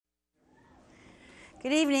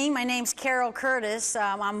Good evening. My name's Carol Curtis.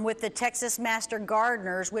 I'm with the Texas Master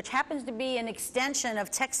Gardeners, which happens to be an extension of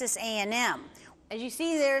Texas A&M. As you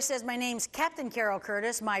see there, it says my name's Captain Carol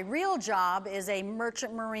Curtis. My real job is a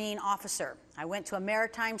merchant marine officer. I went to a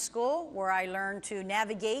maritime school where I learned to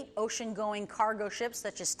navigate ocean-going cargo ships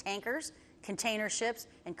such as tankers, container ships,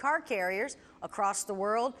 and car carriers across the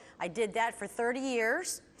world. I did that for 30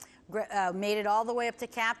 years. Made it all the way up to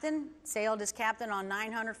captain, sailed as captain on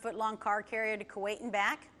 900-foot-long car carrier to Kuwait and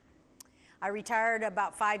back. I retired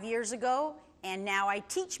about 5 years ago, and now I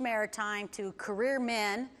teach maritime to career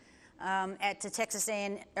men at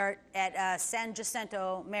San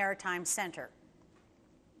Jacinto Maritime Center.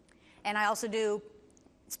 And I also do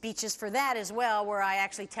speeches for that as well, where I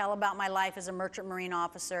actually tell about my life as a merchant marine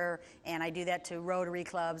officer, and I do that to Rotary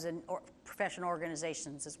clubs and professional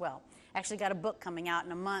organizations as well. Actually got a book coming out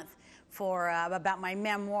in a month about my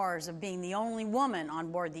memoirs of being the only woman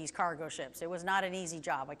on board these cargo ships. It was not an easy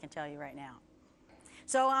job, I can tell you right now.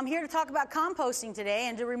 So I'm here to talk about composting today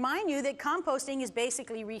and to remind you that composting is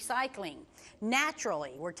basically recycling.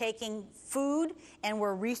 Naturally, we're taking food and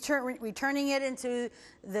we're returning it into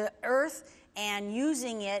the earth and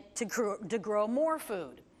using it to grow more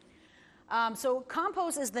food. So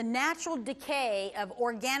compost is the natural decay of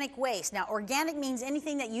organic waste. Now, organic means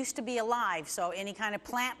anything that used to be alive. So any kind of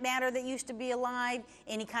plant matter that used to be alive,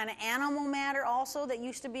 any kind of animal matter also that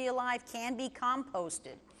used to be alive can be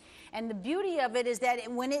composted. And the beauty of it is that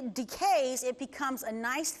when it decays, it becomes a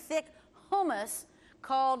nice thick humus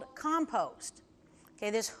called compost. Okay,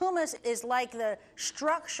 this humus is like the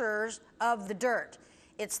structures of the dirt.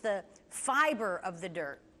 It's the fiber of the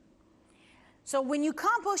dirt. So when you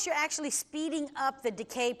compost, you're actually speeding up the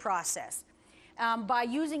decay process. By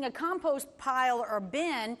using a compost pile or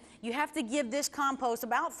bin, you have to give this compost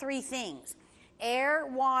about 3 things: air,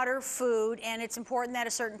 water, food, and it's important that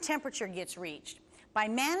a certain temperature gets reached. By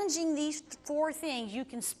managing these 4 things, you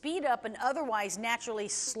can speed up an otherwise naturally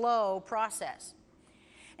slow process.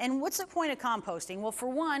 And what's the point of composting? Well, for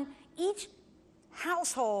one, each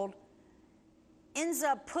household ends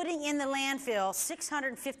up putting in the landfill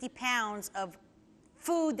 650 pounds of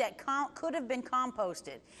food that could have been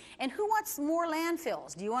composted. And who wants more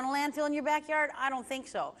landfills? Do you want a landfill in your backyard? I don't think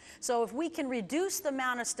so. So if we can reduce the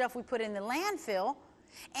amount of stuff we put in the landfill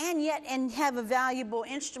and have a valuable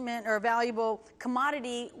instrument or a valuable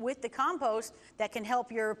commodity with the compost that can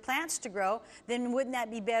help your plants to grow, then wouldn't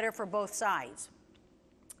that be better for both sides?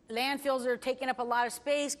 Landfills are taking up a lot of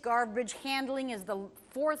space. Garbage handling is the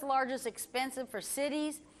 4th largest expensive for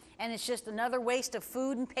cities, and it's just another waste of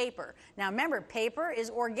food and paper. Now remember, paper is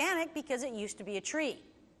organic because it used to be a tree.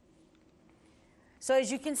 So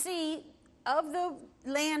as you can see, of the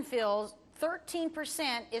landfills,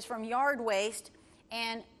 13% is from yard waste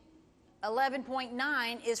and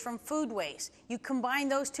 11.9 is from food waste. You combine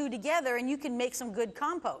those 2 together and you can make some good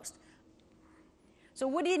compost. So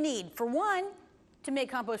what do you need? For one, to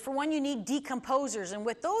make compost, for one, you need decomposers, and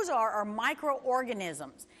what those are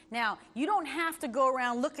microorganisms. Now, you don't have to go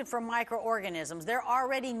around looking for microorganisms. They're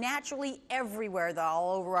already naturally everywhere. They're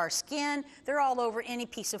all over our skin. They're all over any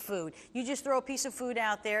piece of food. You just throw a piece of food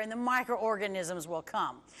out there and the microorganisms will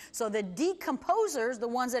come. So the decomposers, the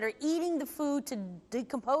ones that are eating the food to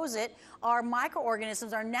decompose it, are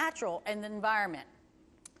microorganisms, are natural in the environment.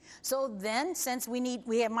 So then, since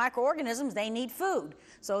we have microorganisms, they need food.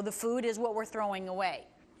 So the food is what we're throwing away.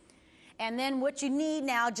 And then what you need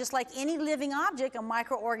now, just like any living object, a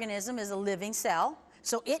microorganism is a living cell.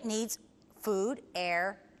 So it needs food,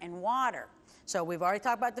 air, and water. So we've already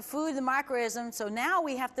talked about the food, the microorganisms. So now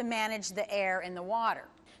we have to manage the air and the water.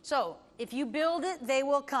 So if you build it, they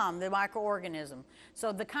will come, the microorganism.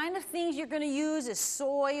 So the kind of things you're going to use is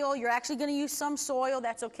soil. You're actually going to use some soil.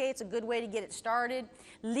 That's okay. It's a good way to get it started.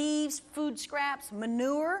 Leaves, food scraps,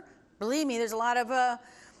 manure. Believe me, there's a lot of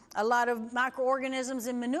microorganisms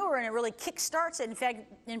in manure, and it really kick-starts it.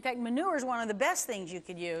 In fact, manure is one of the best things you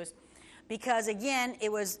could use because, again,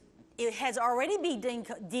 it has already been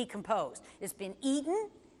decomposed. It's been eaten.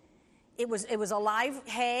 It was alive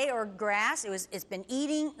hay or grass. It's been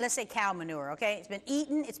eating, let's say cow manure, okay? It's been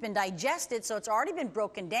eaten, it's been digested, so it's already been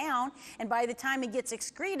broken down, and by the time it gets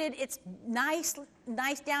excreted, it's nice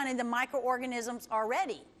down in the microorganisms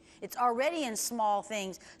already. It's already in small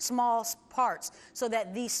things, small parts, so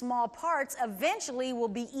that these small parts eventually will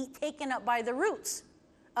be taken up by the roots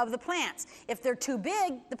of the plants. If they're too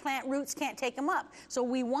big, the plant roots can't take them up. So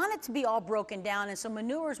we want it to be all broken down, and so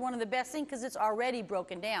manure is one of the best things because it's already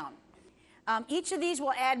broken down. Each of these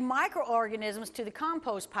will add microorganisms to the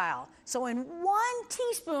compost pile. So in 1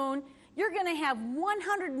 teaspoon, you're going to have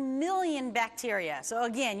 100 million bacteria. So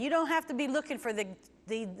again, you don't have to be looking for the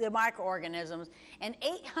the microorganisms, and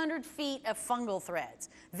 800 feet of fungal threads.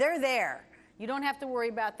 They're there. You don't have to worry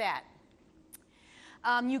about that.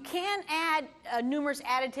 You can add numerous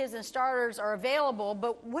additives and starters are available,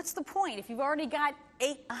 but what's the point? If you've already got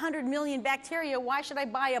 800 million bacteria, why should I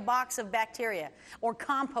buy a box of bacteria or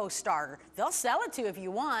compost starter? They'll sell it to you if you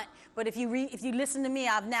want, but if you listen to me,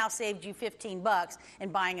 I've now saved you $15 in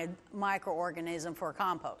buying a microorganism for a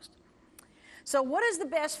compost. So what is the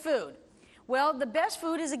best food? Well, the best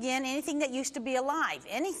food is, again, anything that used to be alive,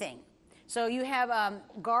 anything. So you have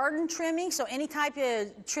garden trimming, so any type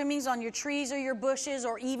of trimmings on your trees or your bushes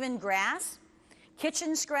or even grass.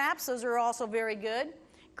 Kitchen scraps, those are also very good.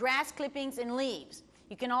 Grass clippings and leaves.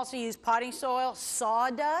 You can also use potting soil,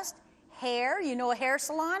 sawdust, hair. You know a hair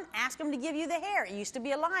salon? Ask them to give you the hair. It used to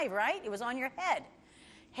be alive, right? It was on your head.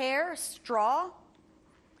 Hair, straw.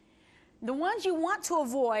 The ones you want to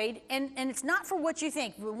avoid, and it's not for what you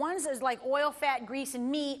think. The ones that's like oil, fat, grease,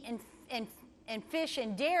 and meat, and fish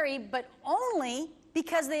and dairy, but only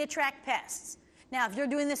because they attract pests. Now, if you're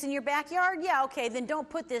doing this in your backyard, yeah, okay, then don't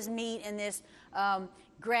put this meat and this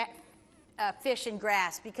fish and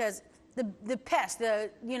grass, because the pests,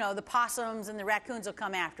 the possums and the raccoons will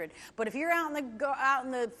come after it. But if you're out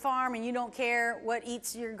in the farm and you don't care what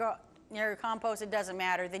eats your compost, it doesn't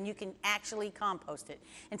matter, then you can actually compost it.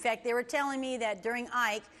 In fact, they were telling me that during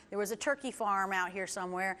Ike, there was a turkey farm out here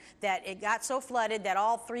somewhere that it got so flooded that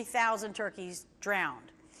all 3,000 turkeys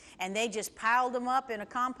drowned. And they just piled them up in a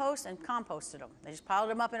compost and composted them. They just piled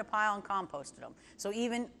them up in a pile and composted them. So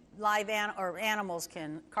even live animals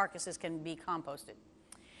carcasses can be composted.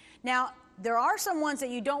 Now, there are some ones that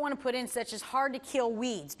you don't want to put in, such as hard to kill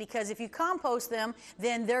weeds, because if you compost them,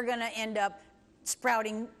 then they're going to end up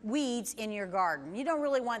sprouting weeds in your garden. You don't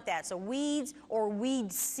really want that. So weeds or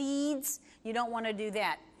weed seeds, you don't want to do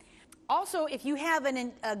that. Also, if you have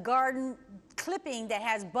a garden clipping that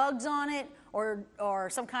has bugs on it or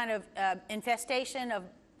some kind of infestation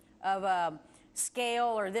of scale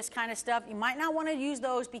or this kind of stuff, you might not want to use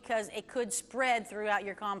those because it could spread throughout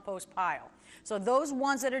your compost pile. So those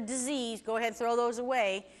ones that are diseased, go ahead and throw those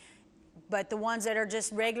away. But the ones that are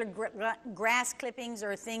just regular grass clippings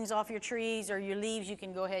or things off your trees or your leaves, you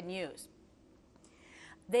can go ahead and use.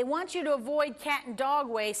 They want you to avoid cat and dog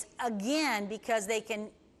waste, again, because they can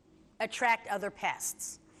attract other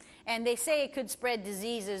pests. And they say it could spread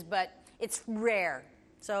diseases, but it's rare.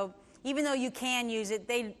 So even though you can use it,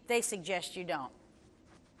 they suggest you don't.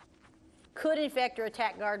 Could infect or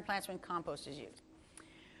attack garden plants when compost is used.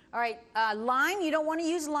 All right, lime, you don't want to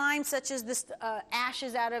use lime such as this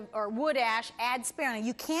ashes or wood ash, add sparingly.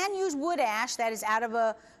 You can use wood ash that is out of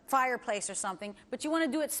a fireplace or something, but you want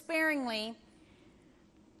to do it sparingly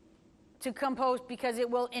to compost because it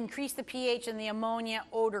will increase the pH and the ammonia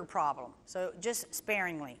odor problem. So just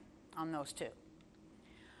sparingly on those two.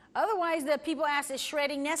 Otherwise, the people ask, is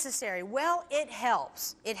shredding necessary? Well, it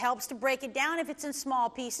helps. It helps to break it down if it's in small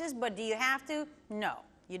pieces, but do you have to? No,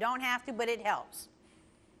 you don't have to, but it helps.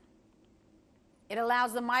 It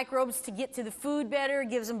allows the microbes to get to the food better,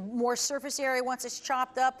 gives them more surface area once it's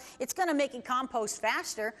chopped up. It's going to make it compost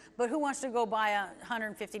faster, but who wants to go buy a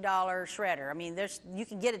 $150 shredder? I mean, you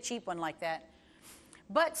can get a cheap one like that.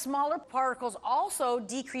 But smaller particles also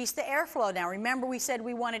decrease the airflow. Now, remember we said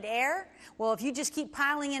we wanted air? Well, if you just keep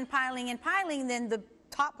piling and piling and piling, then the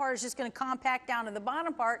top part is just going to compact down to the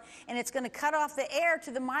bottom part, and it's going to cut off the air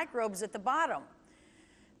to the microbes at the bottom.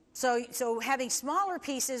 So having smaller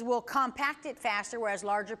pieces will compact it faster, whereas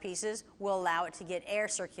larger pieces will allow it to get air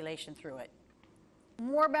circulation through it.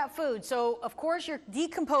 More about food. So, of course, your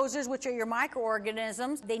decomposers, which are your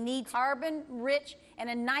microorganisms, they need carbon-rich and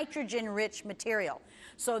a nitrogen-rich material.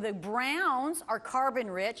 So the browns are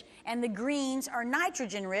carbon-rich and the greens are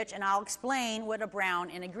nitrogen-rich, and I'll explain what a brown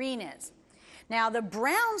and a green is. Now, the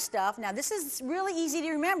brown stuff, now this is really easy to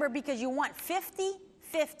remember because you want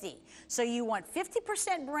 50-50. So you want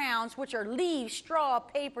 50% browns, which are leaves, straw,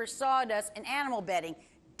 paper, sawdust, and animal bedding.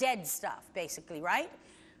 Dead stuff, basically, right?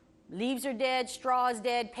 Leaves are dead, straw is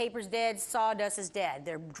dead, paper's dead, sawdust is dead.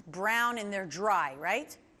 They're brown and they're dry,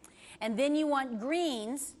 right? And then you want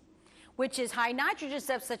greens, which is high nitrogen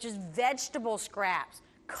stuff such as vegetable scraps,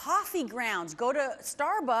 coffee grounds. Go to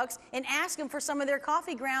Starbucks and ask them for some of their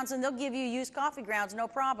coffee grounds and they'll give you used coffee grounds, no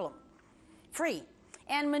problem. Free.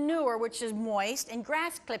 And manure, which is moist, and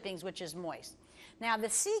grass clippings, which is moist. Now the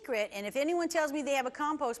secret, and if anyone tells me they have a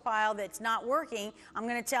compost pile that's not working, I'm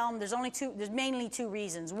going to tell them there's mainly two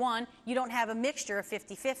reasons. One, you don't have a mixture of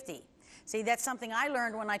 50-50. See, that's something I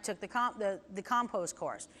learned when I took the compost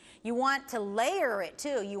course. You want to layer it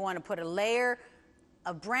too. You want to put a layer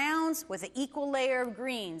of browns with an equal layer of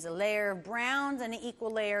greens, a layer of browns and an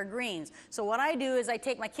equal layer of greens. So what I do is I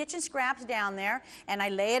take my kitchen scraps down there and I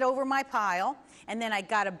lay it over my pile, and then I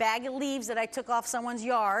got a bag of leaves that I took off someone's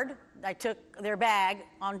yard. I took their bag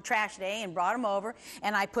on trash day and brought them over,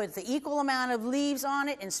 and I put the equal amount of leaves on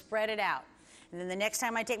it and spread it out. And then the next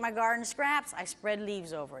time I take my garden scraps, I spread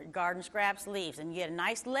leaves over it. Garden scraps, leaves. And you get a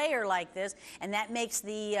nice layer like this, and that makes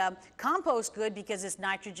the compost good because it's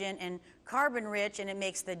nitrogen and carbon rich, and it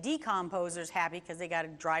makes the decomposers happy because they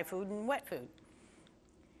got dry food and wet food.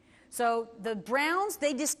 So the browns,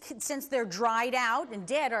 they just, since they're dried out and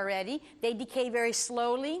dead already, they decay very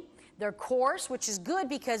slowly. They're coarse, which is good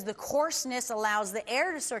because the coarseness allows the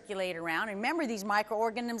air to circulate around. And remember, these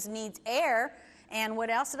microorganisms need air. And what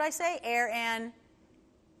else did I say? Air and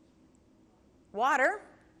water.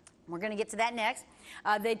 We're going to get to that next.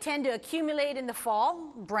 They tend to accumulate in the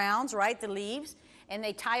fall, browns, right, the leaves, and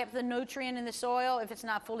they tie up the nutrient in the soil if it's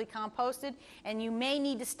not fully composted, and you may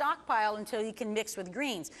need to stockpile until you can mix with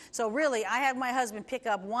greens. So really, I have my husband pick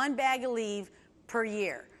up 1 bag of leaf per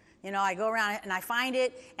year. You know, I go around and I find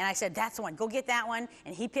it, and I said, that's the one, go get that one,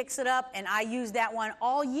 and he picks it up, and I use that one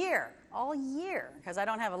all year, because I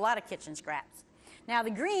don't have a lot of kitchen scraps. Now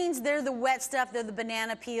the greens, they're the wet stuff, they're the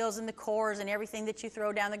banana peels and the cores and everything that you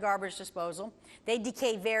throw down the garbage disposal. They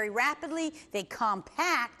decay very rapidly, they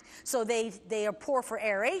compact, so they are poor for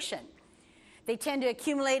aeration. They tend to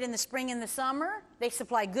accumulate in the spring and the summer, they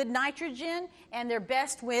supply good nitrogen, and they're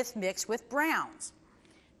best mixed with browns.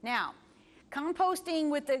 Now,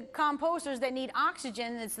 composting with the composters that need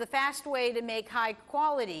oxygen is the fast way to make high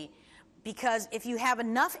quality, because if you have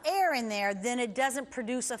enough air in there, then it doesn't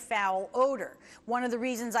produce a foul odor. One of the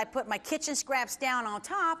reasons I put my kitchen scraps down on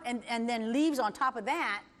top and then leaves on top of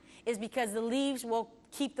that is because the leaves will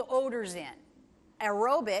keep the odors in.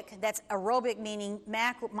 Aerobic, that's aerobic meaning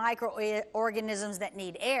microorganisms that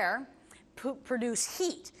need air, produce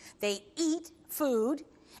heat. They eat food,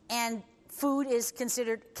 and food is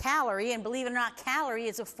considered calorie, and believe it or not, calorie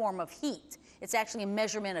is a form of heat. It's actually a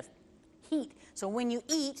measurement of heat. So when you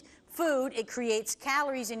eat food, it creates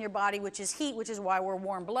calories in your body, which is heat, which is why we're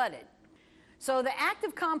warm-blooded. So the act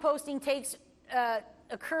of composting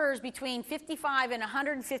occurs between 55 and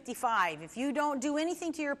 155. If you don't do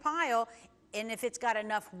anything to your pile, and if it's got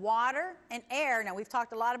enough water and air, now we've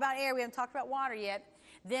talked a lot about air, we haven't talked about water yet,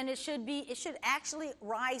 then it should actually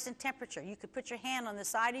rise in temperature. You could put your hand on the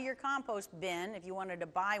side of your compost bin if you wanted to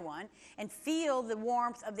buy one and feel the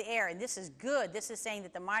warmth of the air. And this is good. This is saying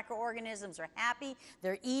that the microorganisms are happy,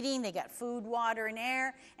 they're eating, they got food, water, and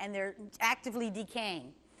air, and they're actively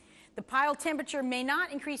decaying. The pile temperature may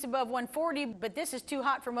not increase above 140, but this is too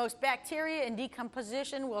hot for most bacteria, and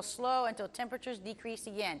decomposition will slow until temperatures decrease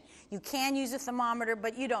again. You can use a thermometer,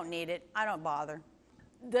 but you don't need it. I don't bother.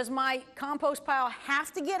 Does my compost pile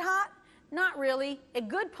have to get hot? Not really. A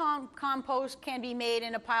good compost can be made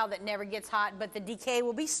in a pile that never gets hot, but the decay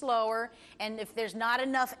will be slower, and if there's not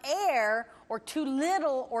enough air, or too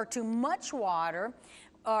little or too much water,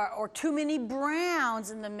 or too many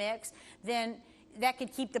browns in the mix, then that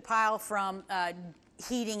could keep the pile from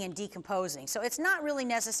heating and decomposing. So it's not really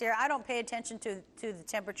necessary. I don't pay attention to the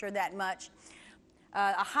temperature that much.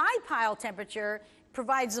 A high pile temperature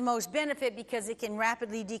provides the most benefit because it can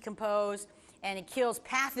rapidly decompose, and it kills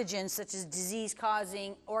pathogens such as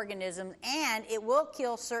disease-causing organisms, and it will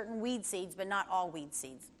kill certain weed seeds, but not all weed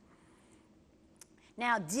seeds.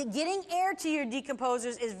 Now, getting air to your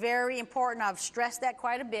decomposers is very important. I've stressed that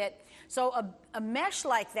quite a bit. So a mesh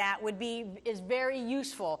like that is very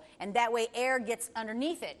useful, and that way air gets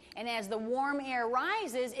underneath it. And as the warm air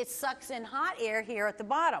rises, it sucks in hot air here at the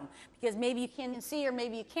bottom, because maybe you can see or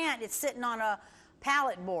maybe you can't. It's sitting on a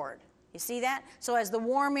pallet board. You see that? So as the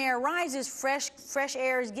warm air rises, fresh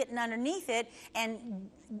air is getting underneath it and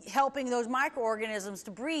helping those microorganisms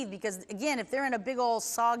to breathe, because again, if they're in a big old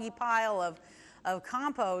soggy pile of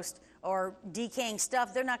compost or decaying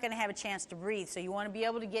stuff, they're not going to have a chance to breathe. So you want to be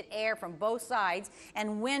able to get air from both sides,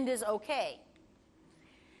 and wind is okay.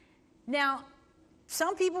 Now,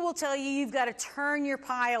 some people will tell you you've got to turn your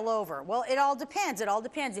pile over. Well, it all depends. It all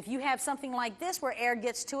depends. If you have something like this where air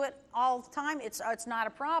gets to it all the time, it's not a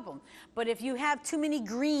problem. But if you have too many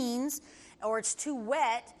greens or it's too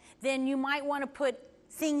wet, then you might want to put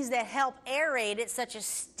things that help aerate it, such as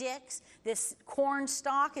sticks. This corn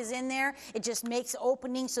stalk is in there. It just makes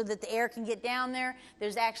openings so that the air can get down there.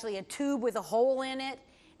 There's actually a tube with a hole in it,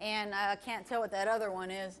 and I can't tell what that other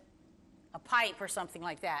one is, a pipe or something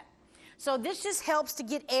like that. So this just helps to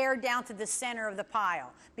get air down to the center of the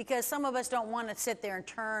pile, because some of us don't want to sit there and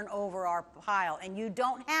turn over our pile, and you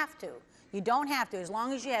don't have to. You don't have to. As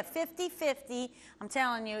long as you have 50-50, I'm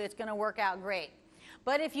telling you, it's going to work out great.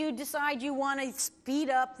 But if you decide you want to speed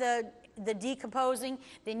up the decomposing,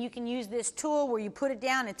 then you can use this tool where you put it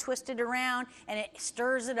down and twist it around, and it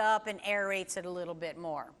stirs it up and aerates it a little bit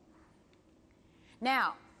more.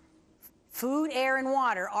 Now, food, air, and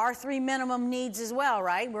water are 3 minimum needs as well,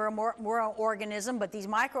 right? We're an organism, but these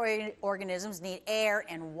microorganisms need air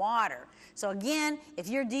and water. So again, if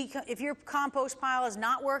your compost pile is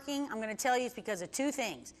not working, I'm going to tell you it's because of 2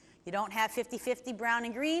 things. You don't have 50-50 brown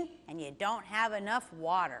and green, and you don't have enough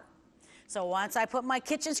water. So once I put my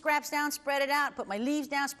kitchen scraps down, spread it out, put my leaves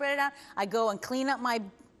down, spread it out, I go and clean up my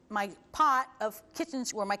pot of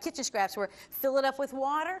where my kitchen scraps were, fill it up with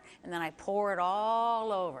water, and then I pour it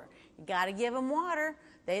all over. You got to give them water.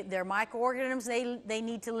 They're microorganisms. They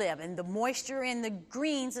need to live. And the moisture in the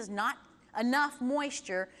greens is not enough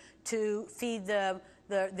moisture to feed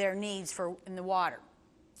their needs in the water.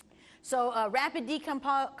 So rapid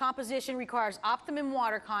decomposition requires optimum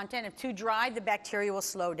water content. If too dry, the bacteria will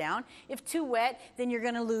slow down. If too wet, then you're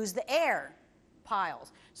going to lose the air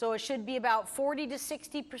piles. So it should be about 40 to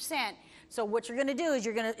 60%. So what you're going to do is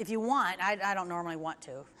if you want, I don't normally want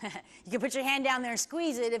to, you can put your hand down there and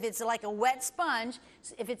squeeze it. If it's like a wet sponge,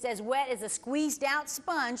 if it's as wet as a squeezed out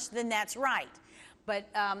sponge, then that's right. But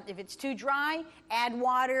if it's too dry, add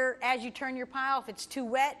water as you turn your pile. If it's too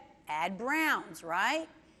wet, add browns, right?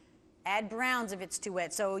 Add browns if it's too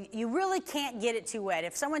wet. So you really can't get it too wet.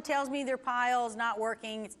 If someone tells me their pile is not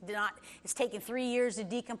working, it's taken 3 years to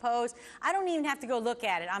decompose, I don't even have to go look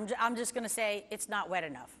at it. I'm just going to say it's not wet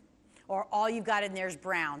enough. Or all you've got in there is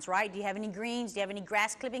browns, right? Do you have any greens? Do you have any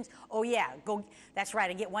grass clippings? Oh yeah, that's right,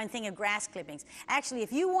 I get 1 thing of grass clippings. Actually,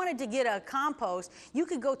 if you wanted to get a compost, you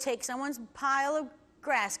could go take someone's pile of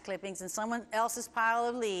grass clippings and someone else's pile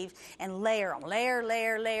of leaves and layer them. Layer,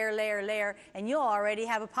 layer, layer, layer, layer, and you'll already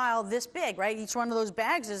have a pile this big, right? Each one of those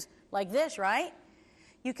bags is like this, right?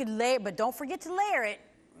 You could layer, but don't forget to layer it.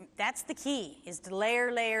 That's the key, is to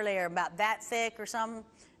layer, layer, layer, about that thick or something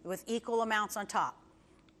with equal amounts on top.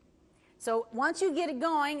 So once you get it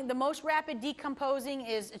going, the most rapid decomposing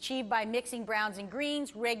is achieved by mixing browns and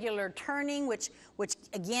greens, regular turning, which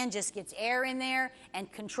again just gets air in there,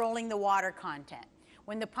 and controlling the water content.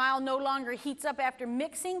 When the pile no longer heats up after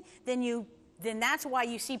mixing, then that's why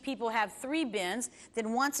you see people have 3 bins.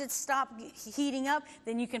 Then once it's stopped heating up,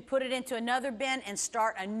 then you can put it into another bin and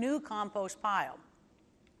start a new compost pile.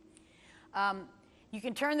 You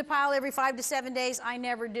can turn the pile every 5 to 7 days. I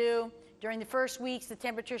never do. During the first weeks, the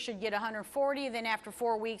temperature should get 140, then after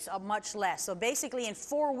 4 weeks, much less. So basically in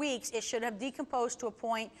 4 weeks, it should have decomposed to a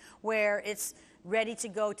point where it's ready to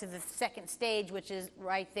go to the second stage, which is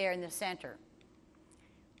right there in the center.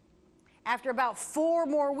 After about 4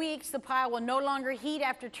 more weeks, the pile will no longer heat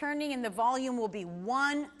after turning, and the volume will be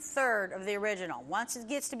 1/3 of the original. Once it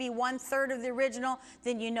gets to be 1/3 of the original,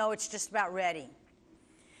 then you know it's just about ready.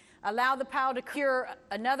 Allow the pile to cure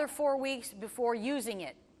another 4 weeks before using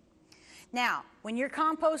it. Now, when your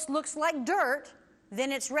compost looks like dirt,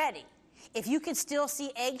 then it's ready. If you can still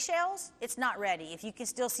see eggshells, it's not ready. If you can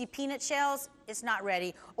still see peanut shells, it's not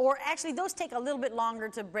ready. Or actually, those take a little bit longer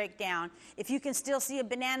to break down. If you can still see a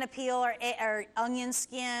banana peel or onion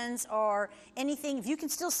skins or anything, if you can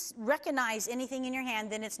still recognize anything in your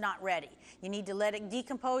hand, then it's not ready. You need to let it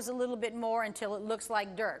decompose a little bit more until it looks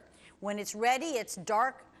like dirt. When it's ready, it's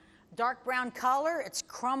dark brown color, it's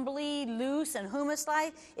crumbly, loose, and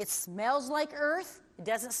humus-like. It smells like earth. It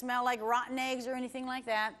doesn't smell like rotten eggs or anything like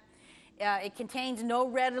that. It contains no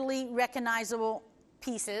readily recognizable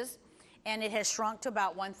pieces, and it has shrunk to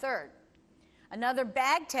about 1/3. Another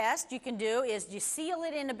bag test you can do is you seal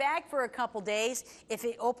it in a bag for a couple days. If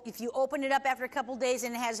you open it up after a couple days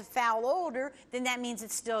and it has a foul odor, then that means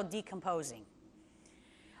it's still decomposing.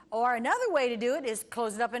 Or another way to do it is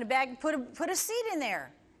close it up in a bag and put a seed in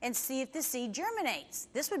there and see if the seed germinates.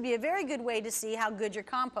 This would be a very good way to see how good your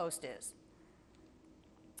compost is.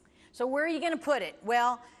 So where are you going to put it?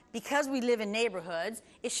 Well, because we live in neighborhoods,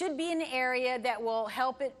 it should be in an area that will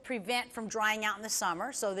help it prevent from drying out in the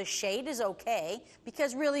summer. So the shade is okay,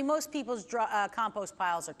 because really most people's compost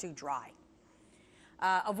piles are too dry.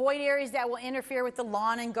 Avoid areas that will interfere with the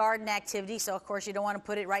lawn and garden activity. So of course you don't want to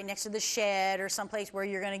put it right next to the shed or someplace where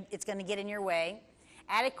it's going to get in your way.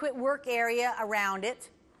 Adequate work area around it.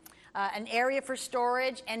 An area for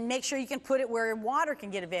storage, and make sure you can put it where water can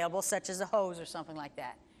get available, such as a hose or something like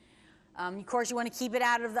that. Of course, you want to keep it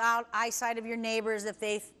out of the eyesight of your neighbors if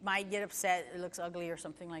they might get upset, it looks ugly or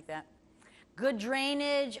something like that. Good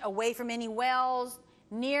drainage, away from any wells,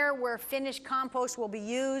 near where finished compost will be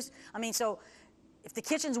used. So if the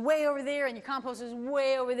kitchen's way over there and your compost is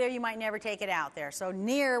way over there, you might never take it out there. So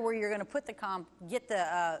near where you're going to put get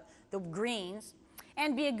the greens.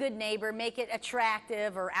 And be a good neighbor. Make it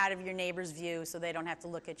attractive or out of your neighbor's view so they don't have to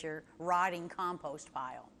look at your rotting compost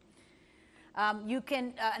pile.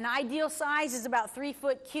 An ideal size is about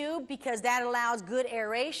 3-foot cube because that allows good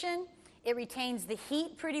aeration. It retains the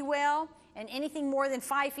heat pretty well. And anything more than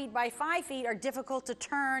 5 feet by 5 feet are difficult to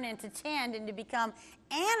turn and to tend and to become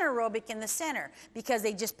anaerobic in the center because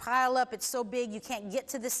they just pile up. It's so big you can't get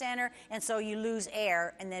to the center, and so you lose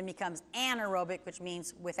air and then becomes anaerobic, which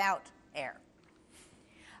means without air.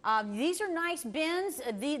 These are nice bins.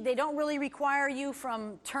 They don't really require you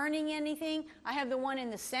from turning anything. I have the one in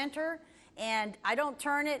the center, and I don't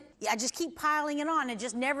turn it. I just keep piling it on. It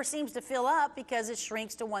just never seems to fill up because it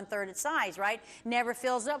shrinks to 1/3 its size, right? Never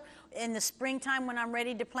fills up. In the springtime when I'm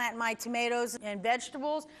ready to plant my tomatoes and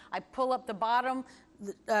vegetables, I pull up the bottom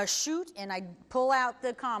chute and I pull out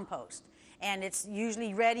the compost. And it's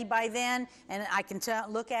usually ready by then, and I can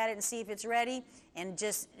look at it and see if it's ready, and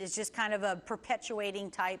it's just kind of a perpetuating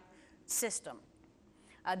type system.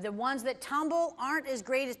 The ones that tumble aren't as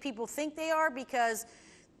great as people think they are because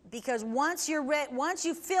once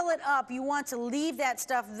you fill it up, you want to leave that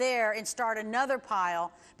stuff there and start another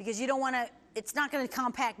pile because you don't want to. It's not going to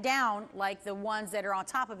compact down like the ones that are on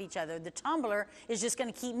top of each other. The tumbler is just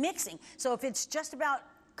going to keep mixing. So if it's just about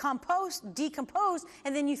decomposed,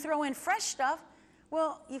 and then you throw in fresh stuff,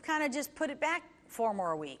 well, you kind of just put it back 4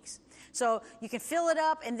 more weeks. So you can fill it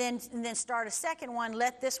up and then start a second one,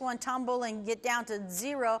 let this one tumble and get down to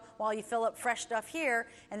 0 while you fill up fresh stuff here,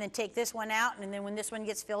 and then take this one out, and then when this one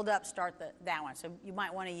gets filled up, start that one. So you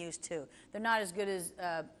might want to use 2. They're not as good as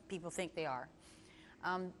people think they are.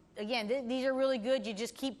 Again, these are really good. You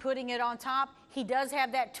just keep putting it on top. He does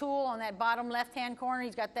have that tool on that bottom left-hand corner.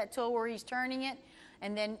 He's got that tool where he's turning it.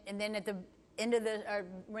 And then at the end of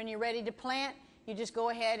when you're ready to plant, you just go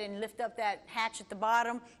ahead and lift up that hatch at the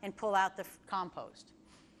bottom and pull out the compost.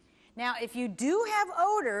 Now, if you do have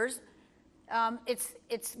odors,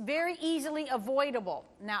 it's very easily avoidable.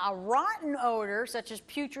 Now, a rotten odor, such as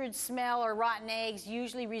putrid smell or rotten eggs,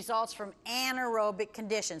 usually results from anaerobic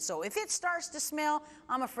conditions. So if it starts to smell,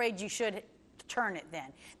 I'm afraid you should turn it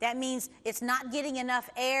then. That means it's not getting enough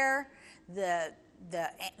air. The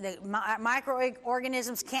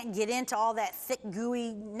microorganisms can't get into all that thick,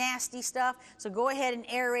 gooey, nasty stuff. So go ahead and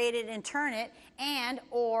aerate it and turn it,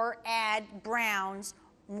 or add browns,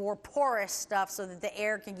 more porous stuff, so that the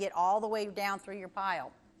air can get all the way down through your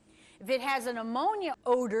pile. If it has an ammonia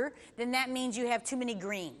odor, then that means you have too many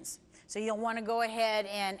greens. So you'll want to go ahead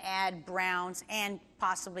and add browns and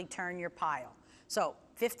possibly turn your pile. So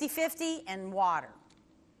 50-50 and water.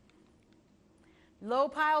 Low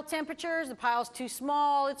pile temperatures, the pile's too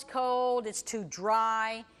small, it's cold, it's too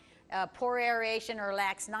dry, poor aeration or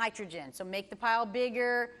lacks nitrogen. So make the pile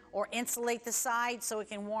bigger or insulate the sides so it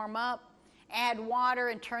can warm up. Add water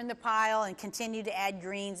and turn the pile and continue to add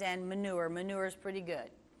greens and manure. Manure is pretty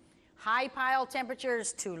good. High pile temperature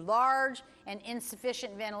is too large and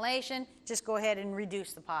insufficient ventilation. Just go ahead and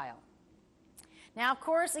reduce the pile. Now, of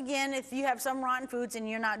course, again, if you have some rotten foods and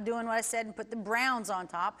you're not doing what I said and put the browns on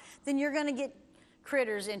top, then you're going to get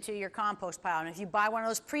critters into your compost pile. And if you buy one of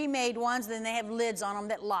those pre-made ones, then they have lids on them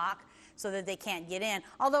that lock so that they can't get in.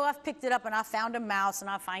 Although I've picked it up and I found a mouse and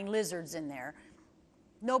I find lizards in there.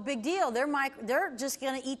 No big deal. They're just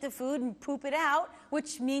going to eat the food and poop it out,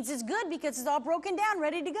 which means it's good because it's all broken down,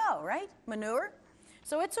 ready to go, right? Manure.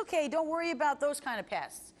 So it's okay. Don't worry about those kind of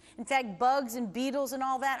pests. In fact, bugs and beetles and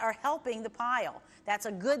all that are helping the pile. That's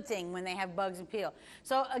a good thing when they have bugs and beetles.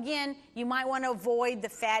 So again, you might want to avoid the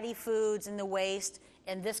fatty foods and the waste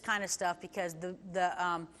and this kind of stuff because the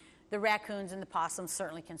raccoons and the possums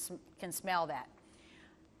certainly can smell that.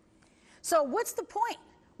 So what's the point?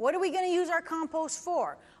 What are we going to use our compost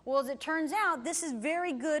for? Well, as it turns out, this is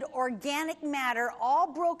very good organic matter,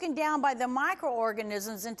 all broken down by the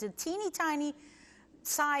microorganisms into teeny tiny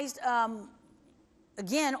sized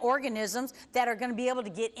organisms that are going to be able to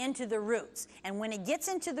get into the roots. And when it gets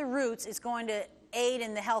into the roots, it's going to aid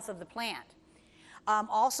in the health of the plant.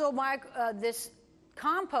 This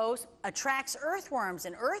compost attracts earthworms,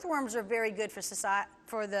 and earthworms are very good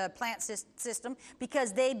for the plant system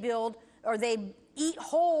because they eat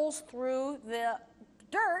holes through the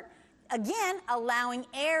dirt, again, allowing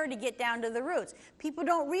air to get down to the roots. People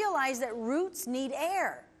don't realize that roots need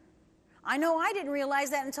air. I know I didn't realize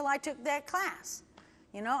that until I took that class.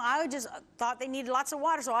 You know, I just thought they needed lots of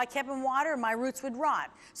water, so I kept them water and my roots would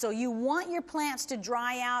rot. So you want your plants to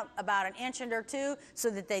dry out about 1 inch or 2 so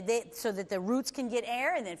that the roots can get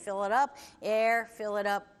air, and then fill it up, air, fill it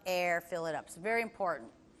up, air, fill it up. It's very important.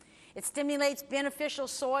 It stimulates beneficial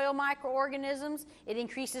soil microorganisms. It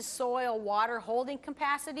increases soil water holding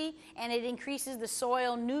capacity, and it increases the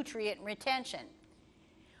soil nutrient retention.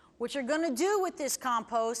 What you're going to do with this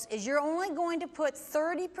compost is you're only going to put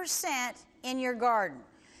 30% in your garden.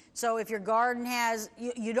 So if your garden has,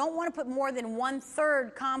 you don't want to put more than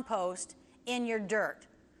 1/3 compost in your dirt.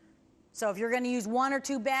 So if you're going to use 1 or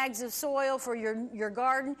 2 bags of soil for your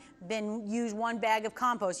garden, then use 1 bag of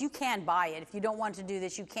compost. You can buy it. If you don't want to do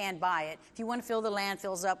this, you can buy it. If you want to fill the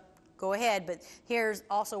landfills up, go ahead, but here's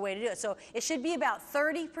also a way to do it. So it should be about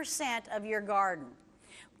 30% of your garden,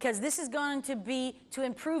 because this is going to be to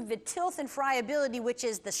improve the tilth and friability, which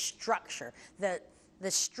is the structure. The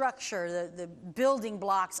building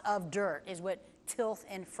blocks of dirt is what tilth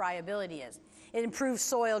and friability is. It improves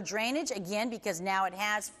soil drainage, again, because now it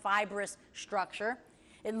has fibrous structure.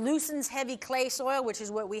 It loosens heavy clay soil, which is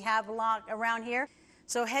what we have a lot around here.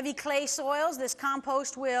 So heavy clay soils, this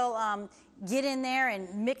compost will get in there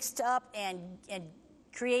and mix up and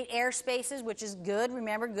create air spaces, which is good,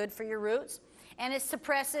 remember, good for your roots. And it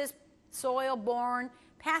suppresses soil-borne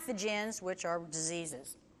pathogens, which are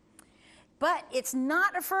diseases. But it's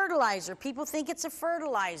not a fertilizer. People think it's a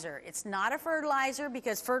fertilizer. It's not a fertilizer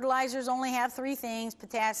because fertilizers only have 3 things: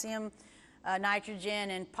 potassium, nitrogen,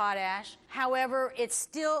 and potash. However, it's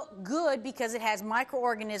still good because it has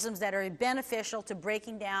microorganisms that are beneficial to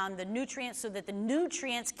breaking down the nutrients so that the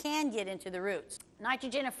nutrients can get into the roots.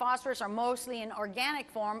 Nitrogen and phosphorus are mostly in organic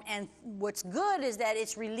form, and what's good is that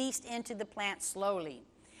it's released into the plant slowly,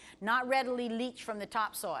 not readily leached from the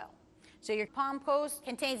topsoil. So your compost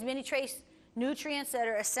contains many trace nutrients that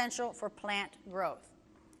are essential for plant growth.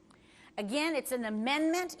 Again, it's an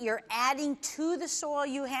amendment. You're adding to the soil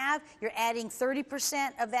you have. You're adding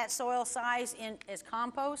 30% of that soil size in as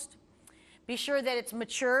compost. Be sure that it's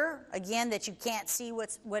mature, again, that you can't see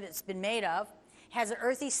what it's been made of. Has an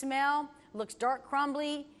earthy smell, looks dark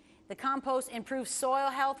crumbly. The compost improves soil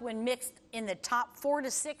health when mixed in the top 4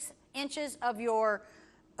 to 6 inches of your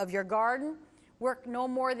garden. Work no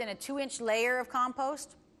more than a 2-inch layer of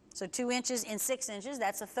compost. So 2 inches in 6 inches,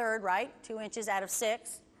 that's a third, right? 2 inches out of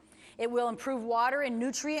 6. It will improve water and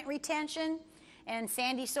nutrient retention and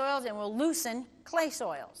sandy soils, and will loosen clay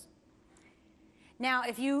soils. Now,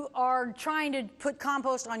 if you are trying to put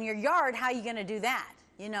compost on your yard, how are you going to do that?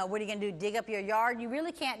 You know, what are you going to do, dig up your yard? You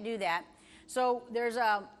really can't do that. So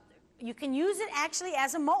you can use it actually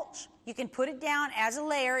as a mulch. You can put it down as a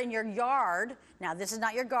layer in your yard. Now, this is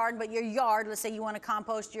not your garden, but your yard. Let's say you want to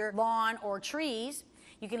compost your lawn or trees.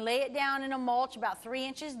 You can lay it down in a mulch about 3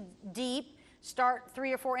 inches deep, start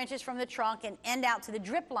 3 or 4 inches from the trunk, and end out to the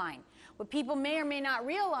drip line. What people may or may not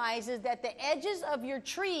realize is that the edges of your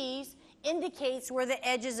trees indicates where the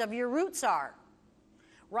edges of your roots are.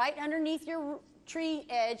 Right underneath your tree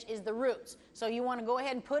edge is the roots. So you want to go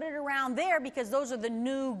ahead and put it around there, because those are the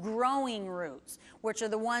new growing roots, which are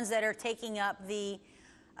the ones that are taking up the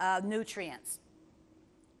nutrients.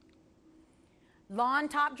 Lawn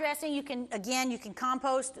top dressing, you can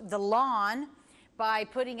compost the lawn by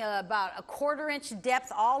putting about a 1/4 inch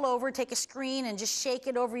depth all over. Take a screen and just shake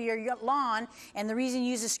it over your lawn. And the reason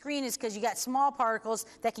you use a screen is because you got small particles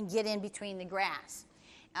that can get in between the grass.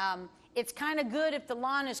 It's kind of good if the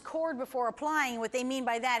lawn is cored before applying. What they mean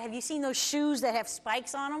by that, have you seen those shoes that have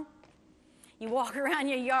spikes on them? You walk around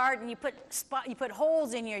your yard and you put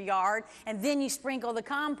holes in your yard, and then you sprinkle the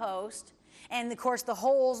compost. And, of course, the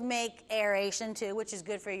holes make aeration, too, which is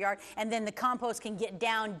good for your yard. And then the compost can get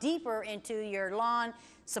down deeper into your lawn,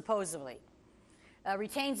 supposedly.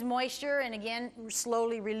 Retains moisture and, again,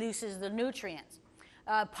 slowly releases the nutrients.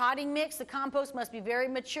 Potting mix, the compost must be very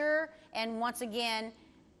mature and, once again,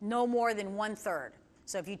 no more than 1/3.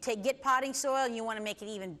 So if you get potting soil and you want to make it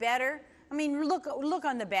even better, I mean, look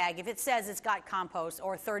on the bag. If it says it's got compost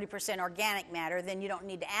or 30% organic matter, then you don't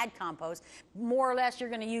need to add compost. More or less, you're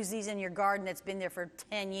going to use these in your garden that's been there for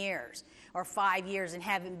 10 years or 5 years and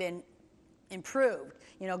haven't been improved.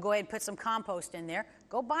 You know, go ahead and put some compost in there.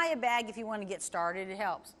 Go buy a bag if you want to get started. It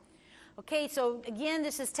helps. Okay, so again,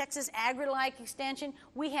 this is Texas Agri-like Extension.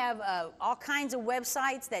 We have all kinds of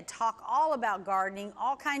websites that talk all about gardening,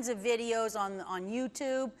 all kinds of videos on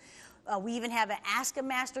YouTube. We even have an Ask a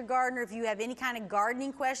Master Gardener. If you have any kind of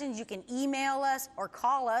gardening questions, you can email us or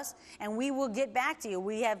call us, and we will get back to you.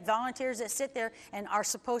 We have volunteers that sit there and are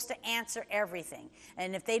supposed to answer everything.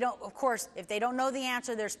 And if they don't, of course, if they don't know the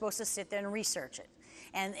answer, they're supposed to sit there and research it.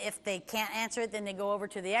 And if they can't answer it, then they go over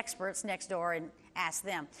to the experts next door and ask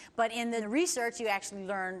them. But in the research, you actually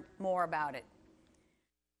learn more about it.